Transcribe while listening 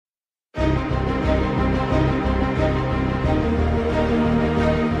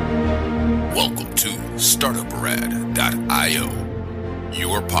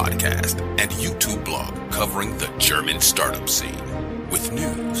podcast and YouTube blog covering the German startup scene with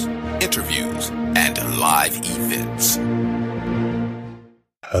news, interviews, and live events.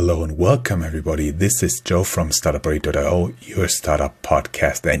 Hello and welcome everybody. This is Joe from Startuprad.io, your startup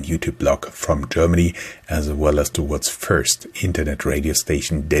podcast and YouTube blog from Germany, as well as the world's first internet radio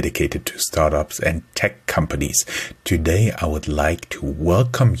station dedicated to startups and tech companies. Today I would like to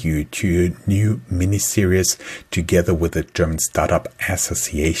welcome you to a new mini-series together with the German Startup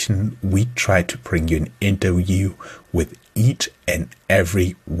Association. We try to bring you an interview with each and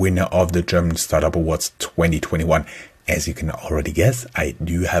every winner of the German Startup Awards 2021. As you can already guess, I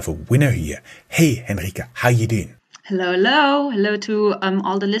do have a winner here. Hey, Henrike, how you doing? Hello to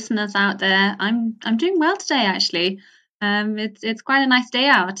all the listeners out there. I'm doing well today, actually. It's quite a nice day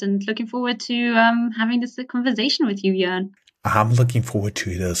out, and looking forward to having this conversation with you, Jörn. I'm looking forward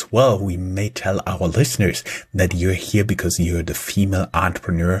to it as well. We may tell our listeners that you're here because you're the female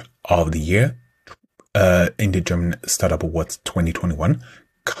entrepreneur of the year in the German Startup Awards 2021.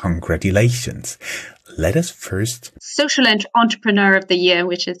 Congratulations. Let us first... Social Entrepreneur of the Year,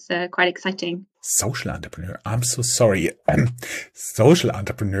 which is quite exciting. Social Entrepreneur. I'm so sorry. Social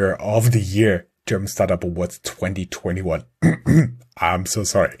Entrepreneur of the Year, German Startup Awards 2021. I'm so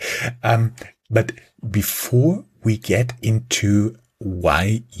sorry. But before we get into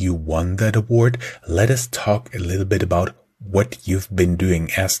why you won that award, let us talk a little bit about what you've been doing.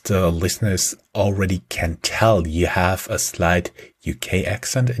 As the listeners already can tell, you have a slight UK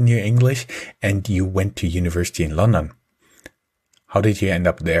accent in your English and you went to university in London. How did you end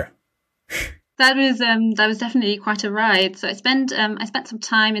up there? That was definitely quite a ride. So I spent some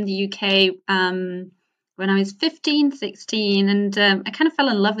time in the UK when I was 15, 16, and I kind of fell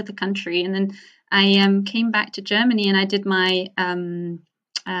in love with the country. And then I came back to Germany and I did my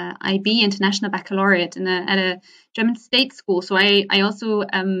IB International Baccalaureate at a German state school. So I also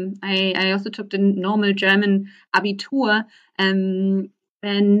took the normal German Abitur, and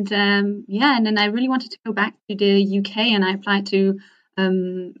then I really wanted to go back to the UK, and I applied to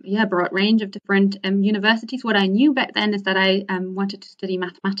a broad range of different universities. What I knew back then is that I wanted to study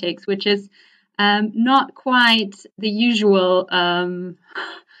mathematics, which is not quite the usual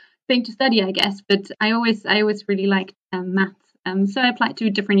thing to study, I guess, but I always really liked maths. So I applied to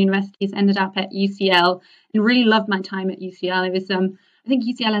different universities, ended up at UCL, and really loved my time at UCL. It was, I think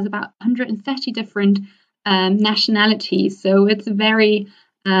UCL has about 130 different nationalities, so it's a very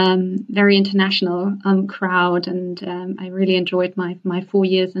international crowd, and I really enjoyed my 4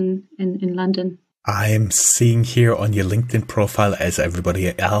 years in London. I'm seeing here on your LinkedIn profile, as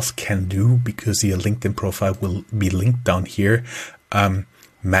everybody else can do, because your LinkedIn profile will be linked down here,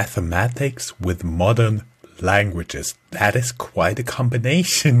 mathematics with modern languages. That is quite a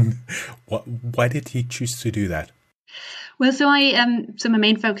combination. Why did you choose to do that? Well, so my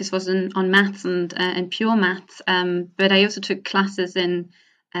main focus was on maths and pure maths, but I also took classes in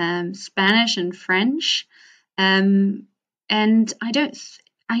Spanish and French, and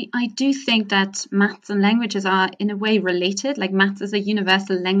I do think that maths and languages are in a way related. Like maths is a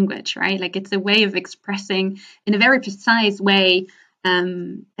universal language, right? Like it's a way of expressing in a very precise way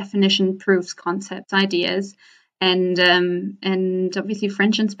definition, proofs, concepts, ideas, and obviously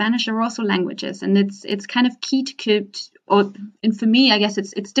French and Spanish are also languages, and it's kind of key and for me, I guess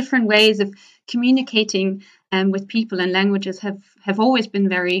it's different ways of communicating with people, and languages have always been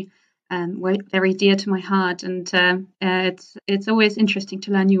very dear to my heart, and it's always interesting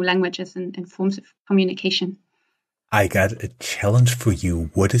to learn new languages and forms of communication. I got a challenge for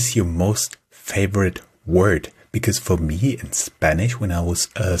you. What is your most favorite word? Because for me in Spanish, when I was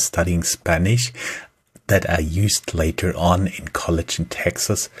studying Spanish, that I used later on in college in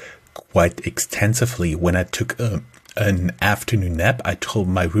Texas quite extensively. When I took an afternoon nap, I told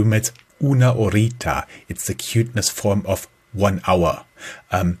my roommates, una horita. It's the cuteness form of 1 hour.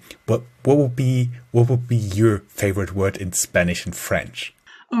 What would be your favorite word in Spanish and French?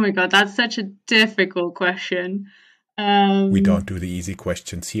 Oh my God, that's such a difficult question. We don't do the easy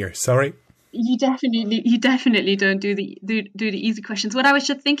questions here. Sorry. You definitely don't do the easy questions. What I was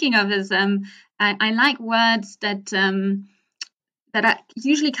just thinking of is I like words that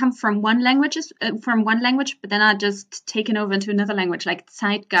usually come from one language, but then are just taken over into another language, like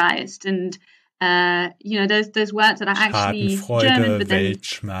zeitgeist and those words that are actually German, but then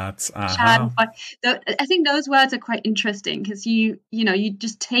Weltschmerz. I think those words are quite interesting because you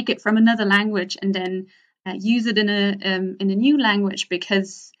just take it from another language and then use it in a new language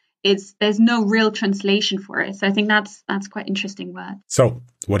because there's no real translation for it. So I think that's quite interesting word. So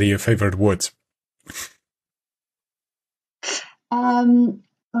what are your favorite words?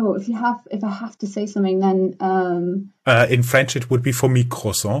 Oh, if I have to say something, then In French, it would be for me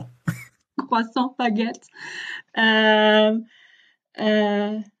croissant. croissant baguette. Um,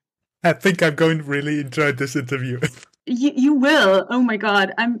 uh, I think I'm going to really enjoy this interview. you will. Oh my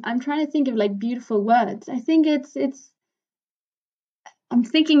God, I'm trying to think of like beautiful words. I think it's. I'm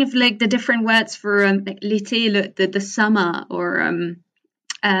thinking of like the different words for like l'été, the summer, or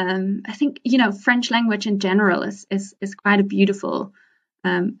I think French language in general is quite a beautiful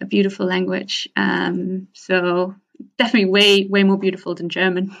language. So definitely way more beautiful than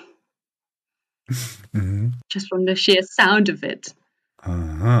German, just from the sheer sound of it.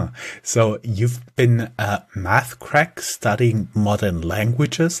 Uh-huh. So you've been a math crack studying modern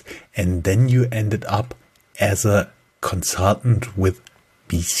languages, and then you ended up as a consultant with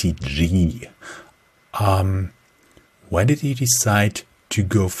BCG. Why did you decide to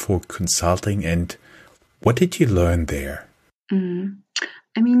go for consulting, and what did you learn there?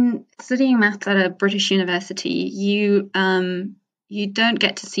 I mean, studying maths at a British university, you don't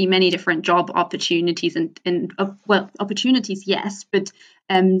get to see many different job opportunities and well, opportunities, yes, but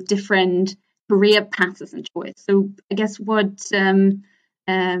different career paths and choice. So I guess what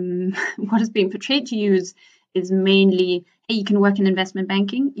is being portrayed to you is mainly, hey, you can work in investment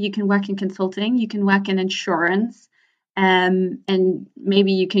banking, you can work in consulting, you can work in insurance, and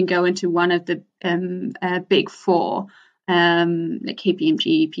maybe you can go into one of the big four, like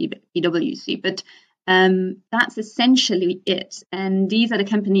KPMG, PwC, but that's essentially it. And these are the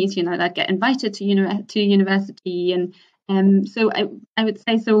companies, that get invited to university, and so I would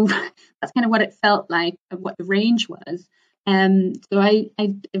say so. That's kind of what it felt like, of what the range was. So I,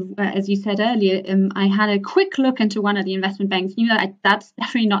 as you said earlier, I had a quick look into one of the investment banks. Knew that that's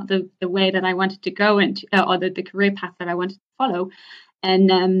definitely not the way that I wanted to go into, or the career path that I wanted to follow, and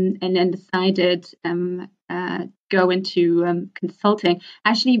then decided go into consulting.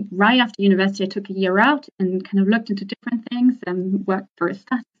 Actually, right after university, I took a year out and kind of looked into different things and worked for a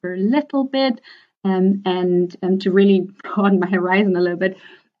startup for a little bit, and to really broaden my horizon a little bit,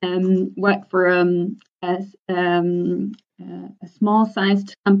 worked for a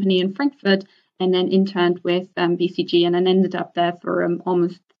small-sized company in Frankfurt, and then interned with BCG, and then ended up there for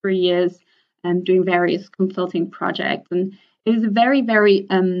almost 3 years, doing various consulting projects. And it was a very, very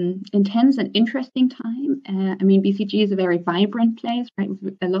intense and interesting time. I mean, BCG is a very vibrant place, right,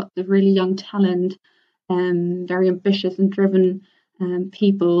 with a lot of really young talent, very ambitious and driven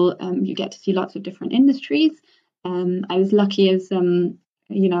people. You get to see lots of different industries. I was lucky as I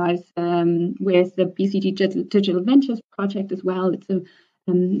was with the BCG Digital Ventures project as well. It's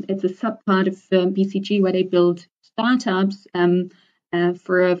a sub part of BCG where they build startups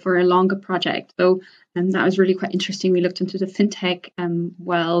for a longer project. So that was really quite interesting. We looked into the fintech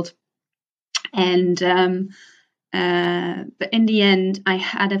world, and but in the end, I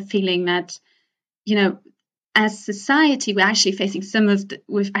had a feeling that as society, we're actually facing some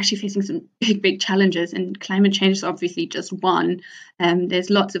big challenges, and climate change is obviously just one. There's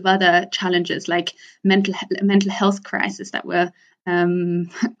lots of other challenges like mental health crisis that we're in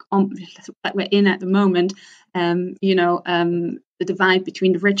at the moment. The divide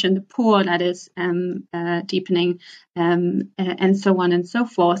between the rich and the poor that is deepening, and so on and so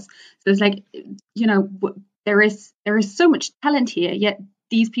forth. So it's like, there is so much talent here, yet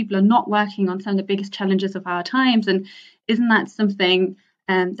these people are not working on some of the biggest challenges of our times. And isn't that something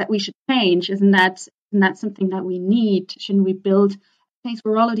that we should change? Isn't that something that we need? Shouldn't we build a place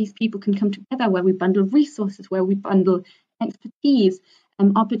where all of these people can come together, where we bundle resources, where we bundle expertise,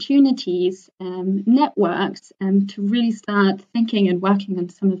 opportunities, networks, to really start thinking and working on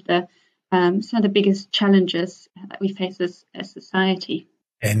some of the biggest challenges that we face as a society?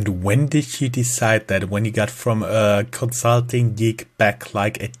 And when did you decide that, when you got from a consulting gig back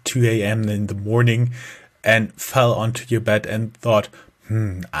like at 2 a.m. in the morning and fell onto your bed and thought,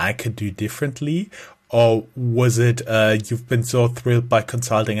 I could do differently? Or was it you've been so thrilled by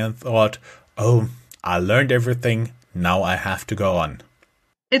consulting and thought, oh, I learned everything, now I have to go on?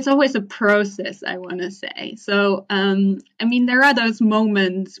 It's always a process, I want to say. So, I mean, there are those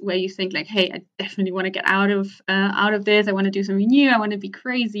moments where you think like, hey, I definitely want to get out of this. I want to do something new. I want to be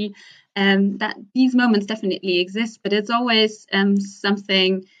crazy. That these moments definitely exist, but it's always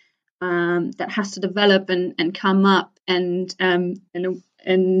something that has to develop and come up, and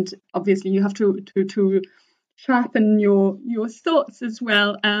obviously you have to sharpen your thoughts as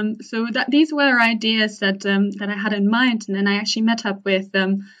well. So that these were ideas that I had in mind, and then I actually met up with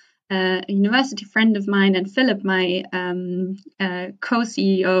a university friend of mine and Philip, my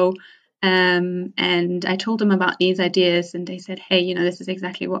co-CEO, and I told them about these ideas, and they said, hey, this is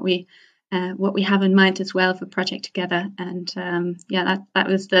exactly what we what we have in mind as well for Project Together. And that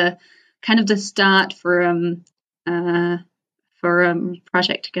was the kind of the start for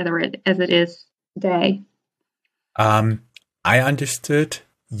Project Together as it is today. I understood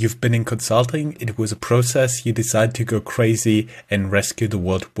you've been in consulting. It was a process. You decided to go crazy and rescue the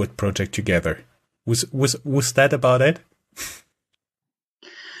world with Project Together. Was that about it?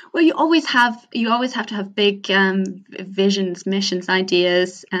 Well, you always have to have big visions, missions,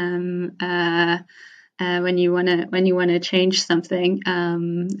 ideas when you wanna change something.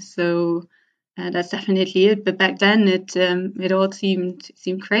 So that's definitely it. But back then, it all seemed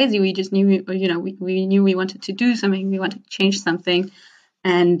crazy. We just knew, we knew we wanted to do something. We wanted to change something,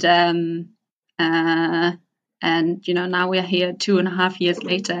 and now we're here 2.5 years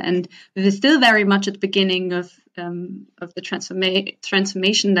later, and we're still very much at the beginning of the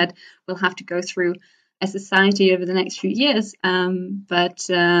transformation that we'll have to go through as society over the next few years. But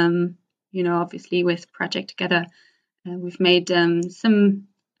obviously with Project Together, we've made some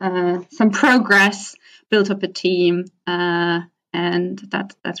progress, built up a team, and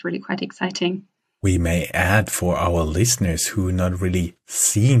that's really quite exciting. We may add for our listeners who are not really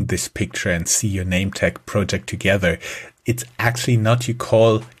seeing this picture and see your name tag Project Together, it's actually not you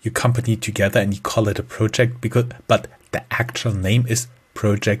call your company together and you call it a project, but the actual name is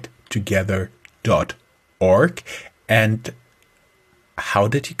projecttogether.org. And how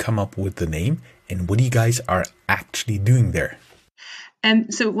did you come up with the name, and what you guys are actually doing there?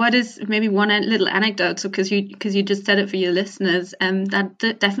 So what is maybe one little anecdote? So because you just said it for your listeners,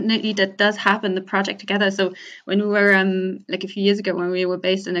 that definitely does happen. The Project Together. So when we were like a few years ago, when we were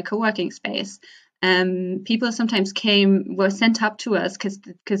based in a co-working space, people sometimes were sent up to us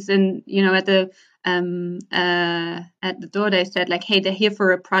because then at the door they said like, hey, they're here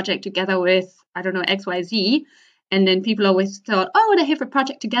for a project together with XYZ. And then people always thought, oh, they're here for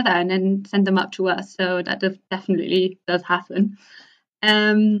Project Together, and then send them up to us. So that definitely does happen.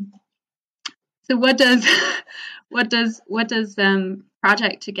 So what does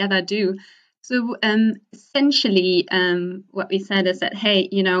Project Together do? So essentially, what we said is that, hey,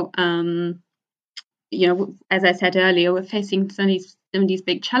 as I said earlier, we're facing some of these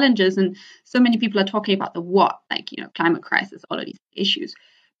big challenges, and so many people are talking about the what, like climate crisis, all of these issues.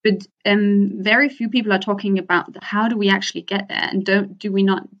 But very few people are talking about how do we actually get there, and don't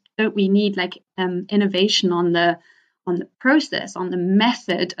we need like innovation on the process, on the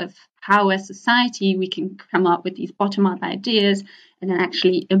method of how as society we can come up with these bottom-up ideas and then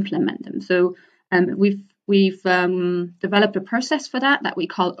actually implement them. So we've developed a process for that we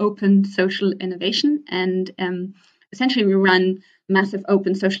call open social innovation, and essentially we run massive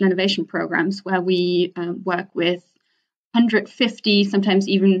open social innovation programs where we work with 150, sometimes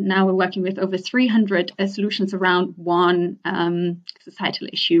even now we're working with over 300 solutions around one societal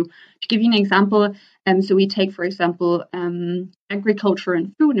issue. To give you an example, so we take, for example, agriculture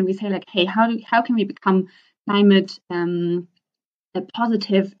and food, and we say like, hey, how can we become climate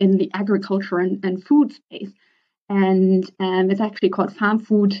positive in the agriculture and food space? And it's actually called Farm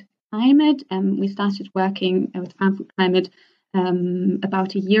Food Climate. We started working with Farm Food Climate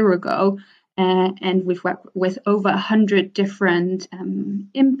about a year ago. And we've worked with over 100 different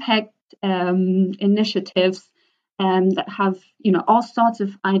impact initiatives that have, all sorts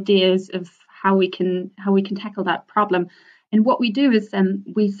of ideas of how we can tackle that problem. And what we do is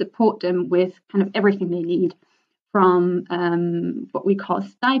we support them with kind of everything they need, from what we call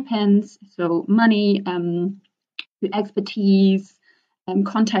stipends, so money, to expertise,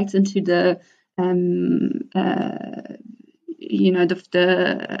 contacts into the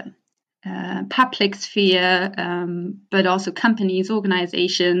public sphere, but also companies,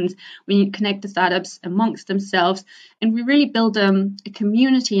 organizations. We connect the startups amongst themselves, and we really build a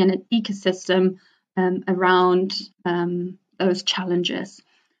community and an ecosystem around those challenges.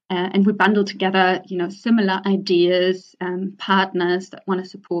 And we bundle together, similar ideas, partners that want to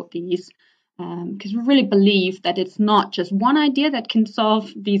support these, because we really believe that it's not just one idea that can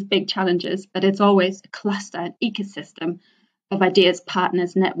solve these big challenges, but it's always a cluster, an ecosystem of ideas,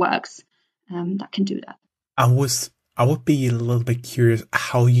 partners, networks that can do that. I would be a little bit curious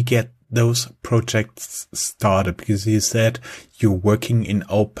how you get those projects started, because you said you're working in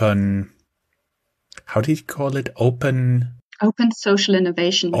open, how did you call it? Open social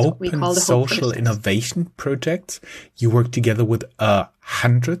innovation is what we call the whole social innovation projects. You work together with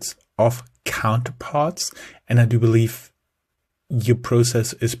hundreds of counterparts, and I do believe your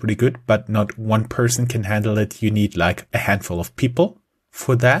process is pretty good, but not one person can handle it. You need like a handful of people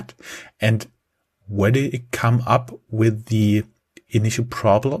for that. And where did it come up with the initial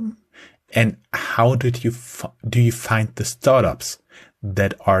problem, and how do you find the startups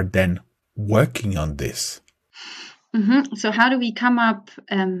that are then working on this? So how do we come up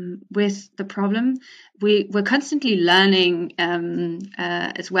with the problem? We're constantly learning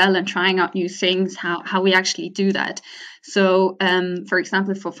as well and trying out new things, how we actually do that. So, for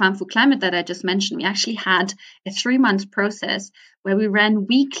example, for Farm for Climate that I just mentioned, we actually had a 3-month process where we ran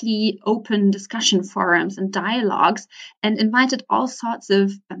weekly open discussion forums and dialogues and invited all sorts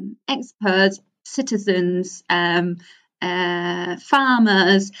of experts, citizens,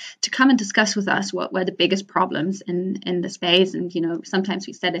 farmers to come and discuss with us what were the biggest problems in the space. And sometimes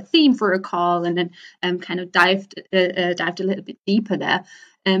we set a theme for a call and then kind of dived a little bit deeper there.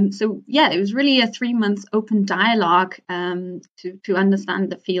 So it was really a 3-month open dialogue to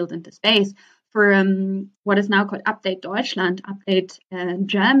understand the field and the space. For what is now called Update Deutschland, Update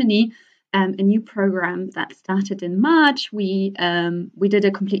Germany, a new program that started in March. We did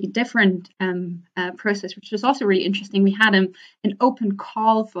a completely different process, which was also really interesting. We had an open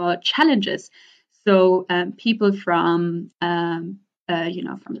call for challenges. So people from from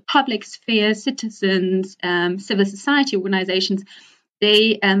the public sphere, citizens, civil society organizations,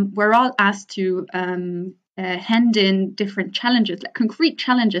 they were all asked to hand in different challenges, like concrete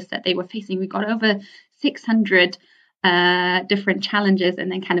challenges that they were facing. We got over 600 different challenges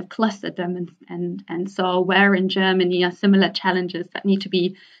and then kind of clustered them and saw where in Germany are similar challenges that need to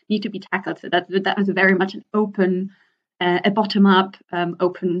be tackled. So that was very much an open, a bottom-up,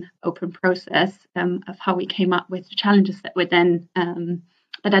 open process of how we came up with the challenges that were then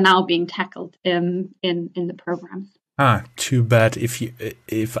that are now being tackled in the programs. Too bad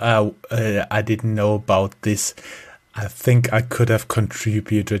if I didn't know about this. I think I could have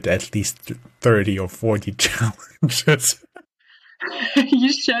contributed at least 30 or 40 challenges.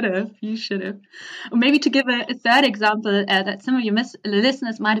 You should have. Or maybe to give a third example that some of your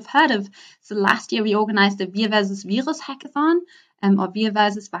listeners might have heard of. So last year we organized the Wir versus Virus hackathon, or Wir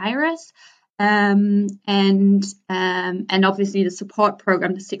versus Virus. And obviously the support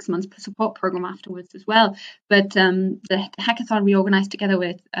program, the 6 months support program afterwards as well. But the hackathon we organized together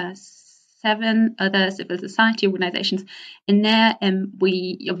with 7 other civil society organizations. And there,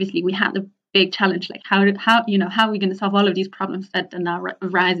 we had the big challenge, like how are we going to solve all of these problems that are now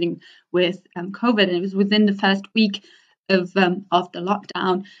rising with COVID? And it was within the first week of the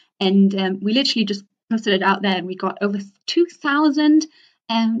lockdown, and we literally just posted it out there, and we got over 2,000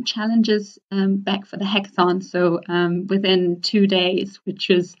 challenges back for the hackathon. So within 2 days, which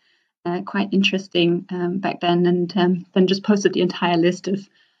was quite interesting back then, and then just posted the entire list of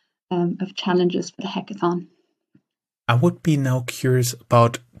challenges for the hackathon. I would be now curious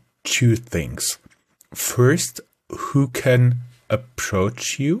about 2 things. First, who can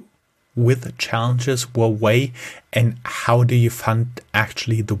approach you with challenges, what way, and how do you fund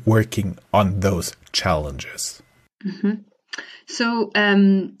actually the working on those challenges? So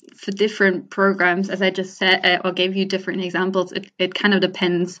for different programs, as I just said, or gave you different examples, it kind of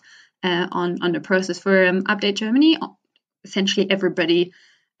depends on the process. For Update Germany, essentially everybody,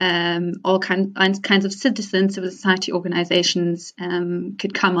 all kinds of citizens, civil society organizations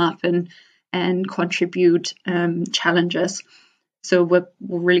could come up and contribute challenges. So we're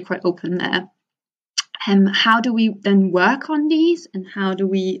really quite open there. How do we then work on these, and how do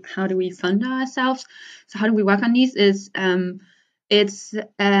we fund ourselves? So how do we work on these is we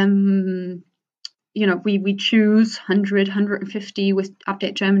choose 150 with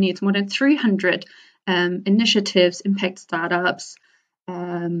Update Germany. It's more than 300 initiatives, impact startups,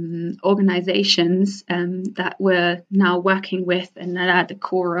 organizations that we're now working with, and that are at the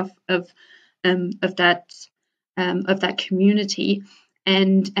core of that community.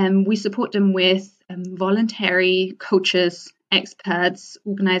 And we support them with voluntary coaches, experts,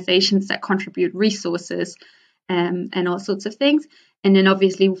 organizations that contribute resources, and all sorts of things. And then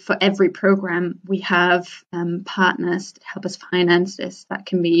obviously for every program, we have partners that help us finance this. That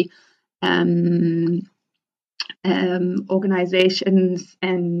can be organizations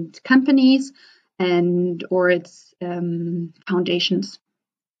and companies, or it's foundations,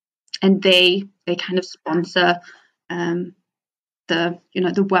 and they kind of sponsor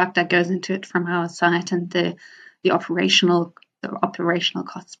the work that goes into it from our side, and the operational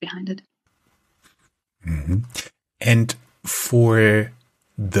costs behind it. Mm-hmm. And for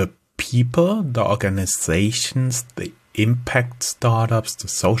the people, the organizations, the impact startups, the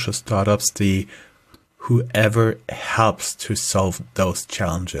social startups, the whoever helps to solve those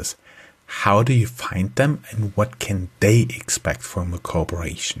challenges, how do you find them, and what can they expect from a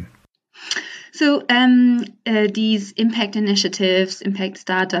cooperation? So these impact initiatives, impact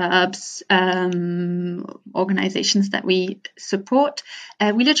startups, organizations that we support,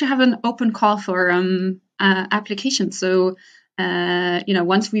 we literally have an open call for applications. So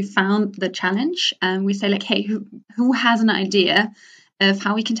once we've found the challenge, we say like, hey, who has an idea of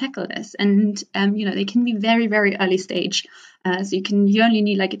how we can tackle this? And they can be very, very early stage. So you only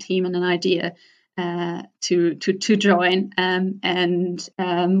need like a team and an idea to join,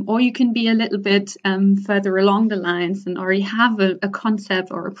 or you can be a little bit further along the lines and already have a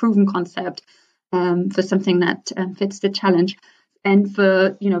concept or a proven concept for something that fits the challenge. And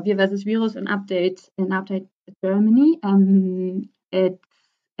for Wir versus Virus and Update Germany,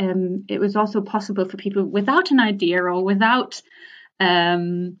 it was also possible for people without an idea or without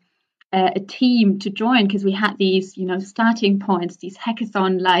a team to join, because we had these starting points, these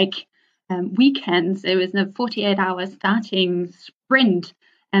hackathon-like weekends. It was a 48-hour starting sprint,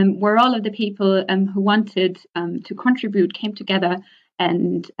 where all of the people who wanted to contribute came together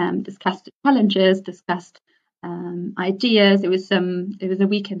and discussed the challenges, discussed ideas. It was a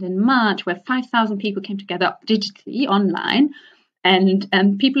weekend in March where 5,000 people came together digitally online, and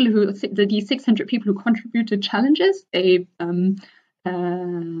these 600 people who contributed challenges, they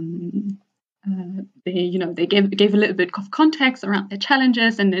gave a little bit of context around their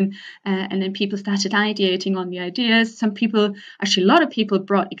challenges, and then people started ideating on the ideas. A lot of people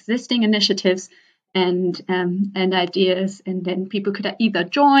brought existing initiatives and ideas, and then people could either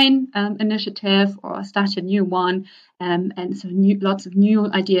join initiative or start a new one, and so lots of new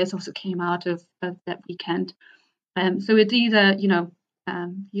ideas also came out of that weekend. So it's either you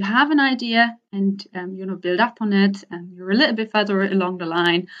have an idea and build up on it, and you're a little bit further along the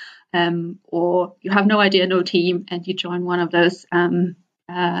line, or you have no idea, no team, and you join one of those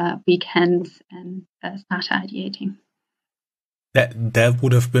weekends and start ideating. That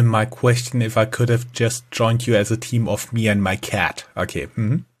would have been my question if I could have just joined you as a team of me and my cat. Okay.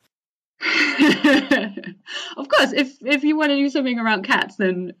 Mm-hmm. Of course, if you want to do something around cats,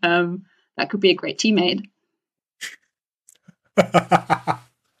 then that could be a great teammate.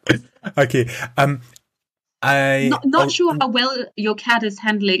 Okay. I'm not sure how well your cat is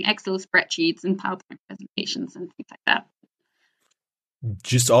handling Excel spreadsheets and PowerPoint presentations and things like that.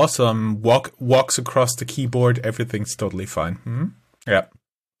 Just awesome. Walks across the keyboard. Everything's totally fine. Mm-hmm. Yeah.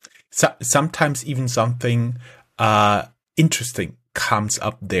 So, sometimes even something interesting comes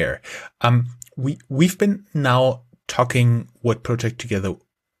up there. We've been now talking what Project Together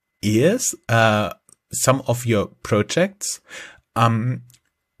is. Some of your projects.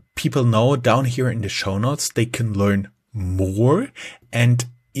 People know down here in the show notes they can learn more. And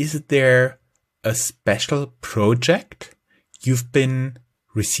is there a special project you've been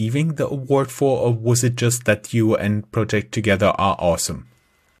receiving the award for, or was it just that you and Project Together are awesome?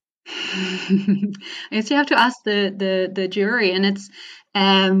 I guess you have to ask the jury, and it's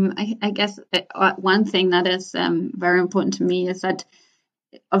I guess one thing that is very important to me is that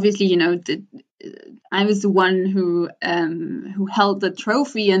obviously I was the one who held the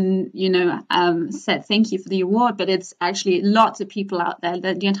trophy and said thank you for the award, but it's actually lots of people out there,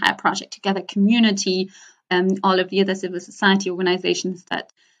 the entire Project Together community, all of the other civil society organizations that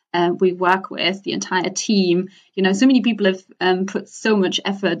we work with, the entire team. So many people have put so much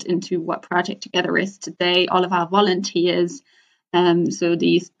effort into what Project Together is today, all of our volunteers. So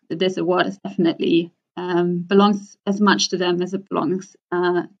this award is definitely belongs as much to them as it belongs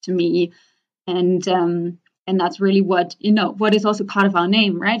to me. And that's really what is also part of our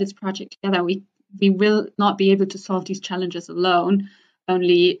name, right? It's Project Together. We will not be able to solve these challenges alone.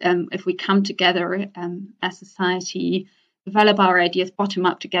 Only if we come together as society, develop our ideas bottom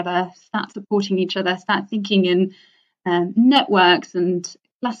up together, start supporting each other, start thinking in networks and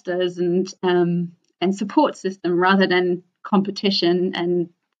clusters and support system rather than competition and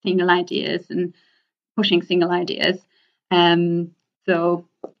single ideas and pushing single ideas. So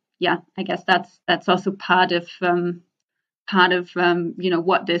yeah, I guess that's also part of what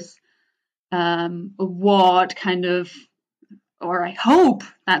this award kind of, or I hope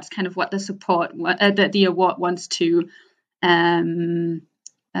that's kind of what the support that the award wants to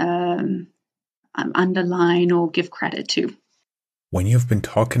underline or give credit to. When you've been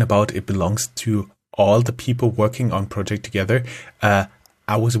talking about it belongs to all the people working on Project Together,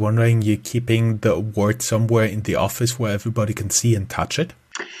 I was wondering, you're keeping the award somewhere in the office where everybody can see and touch it?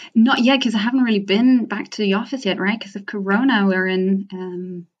 Not yet, because I haven't really been back to the office yet, right? Because of Corona, we're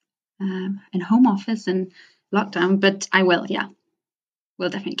in home office and lockdown, but I will, yeah. We'll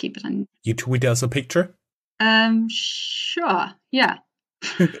definitely keep it on. You tweet us a picture? Sure, yeah.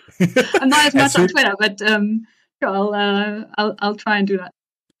 I'm not as much on Twitter, but sure, I'll try and do that.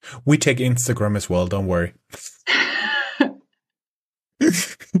 We take Instagram as well, don't worry.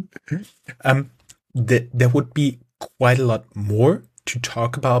 There would be quite a lot more to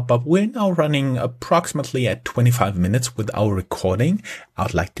talk about, but we're now running approximately at 25 minutes with our recording.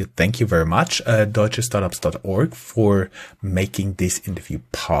 I'd like to thank you very much, deutschestartups.org, for making this interview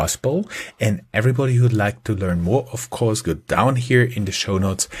possible. And everybody who'd like to learn more, of course, go down here in the show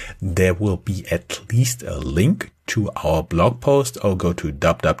notes. There will be at least a link to our blog post, or go to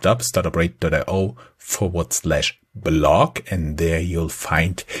www.startuprad.io/blog, and there you'll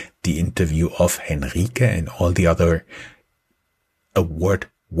find the interview of Henrike and all the other award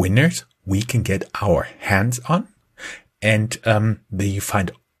winners we can get our hands on. And there you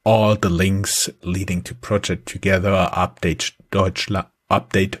find all the links leading to Project Together, Update Deutschland.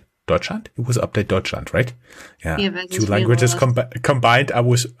 It was Update Deutschland, right? Yeah, two languages combined. I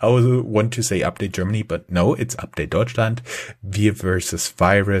was want to say Update Germany, but no, it's Update Deutschland, Wir versus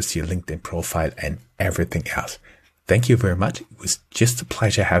Virus, your LinkedIn profile, and everything else. Thank you very much. It was just a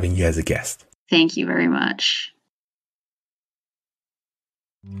pleasure having you as a guest. Thank you very much.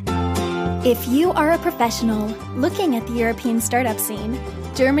 If you are a professional looking at the European startup scene,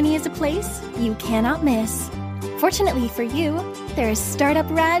 Germany is a place you cannot miss. Fortunately for you, there is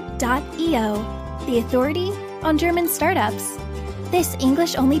StartupRad.io, the authority on German startups. This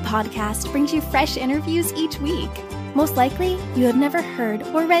English-only podcast brings you fresh interviews each week. Most likely, you have never heard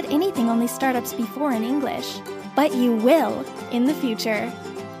or read anything on these startups before in English, but you will in the future.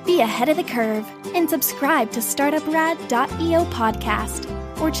 Be ahead of the curve and subscribe to StartupRad.io podcast,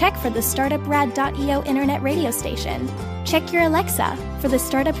 or check for the StartupRad.io internet radio station. Check your Alexa for the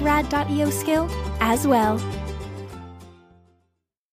StartupRad.io skill as well.